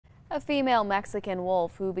A female Mexican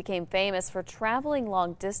wolf who became famous for traveling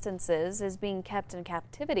long distances is being kept in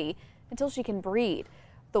captivity until she can breed.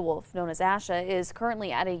 The wolf, known as Asha, is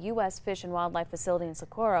currently at a U.S. Fish and Wildlife facility in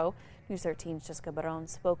Socorro. News 13's Jessica Barron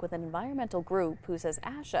spoke with an environmental group who says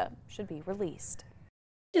Asha should be released.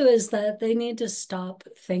 Is that they need to stop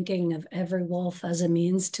thinking of every wolf as a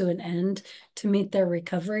means to an end to meet their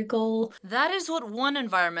recovery goal. That is what one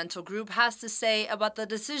environmental group has to say about the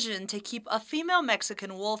decision to keep a female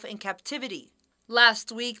Mexican wolf in captivity.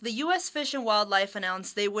 Last week, the U.S. Fish and Wildlife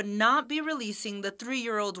announced they would not be releasing the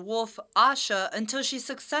 3-year-old wolf Asha until she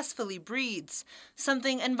successfully breeds,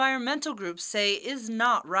 something environmental groups say is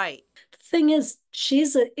not right. The thing is,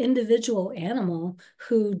 she's an individual animal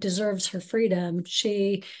who deserves her freedom.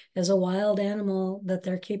 She is a wild animal that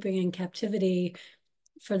they're keeping in captivity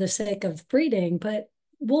for the sake of breeding, but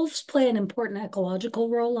wolves play an important ecological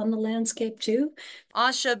role on the landscape too.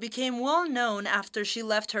 Asha became well known after she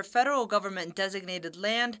left her federal government designated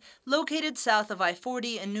land located south of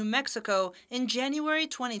I-40 in New Mexico in January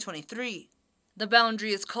 2023. The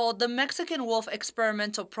boundary is called the Mexican Wolf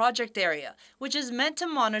Experimental Project Area, which is meant to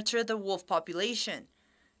monitor the wolf population.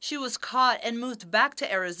 She was caught and moved back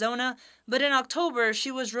to Arizona, but in October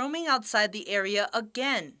she was roaming outside the area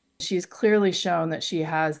again. She's clearly shown that she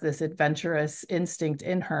has this adventurous instinct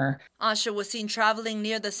in her. Asha was seen traveling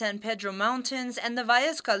near the San Pedro Mountains and the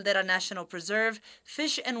Valles Caldera National Preserve.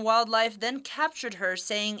 Fish and Wildlife then captured her,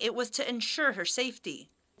 saying it was to ensure her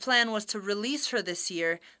safety. The plan was to release her this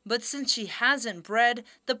year, but since she hasn't bred,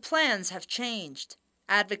 the plans have changed.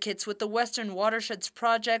 Advocates with the Western Watersheds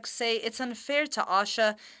Project say it's unfair to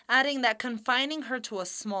Asha, adding that confining her to a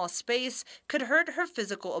small space could hurt her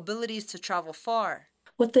physical abilities to travel far.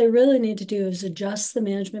 What they really need to do is adjust the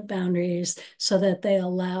management boundaries so that they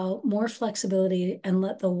allow more flexibility and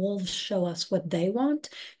let the wolves show us what they want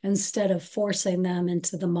instead of forcing them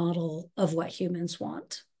into the model of what humans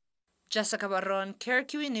want. Jessica Barron,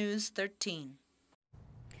 KRQE News 13.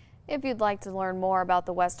 If you'd like to learn more about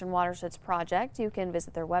the Western Watersheds Project, you can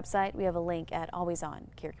visit their website. We have a link at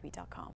alwaysonkRQE.com.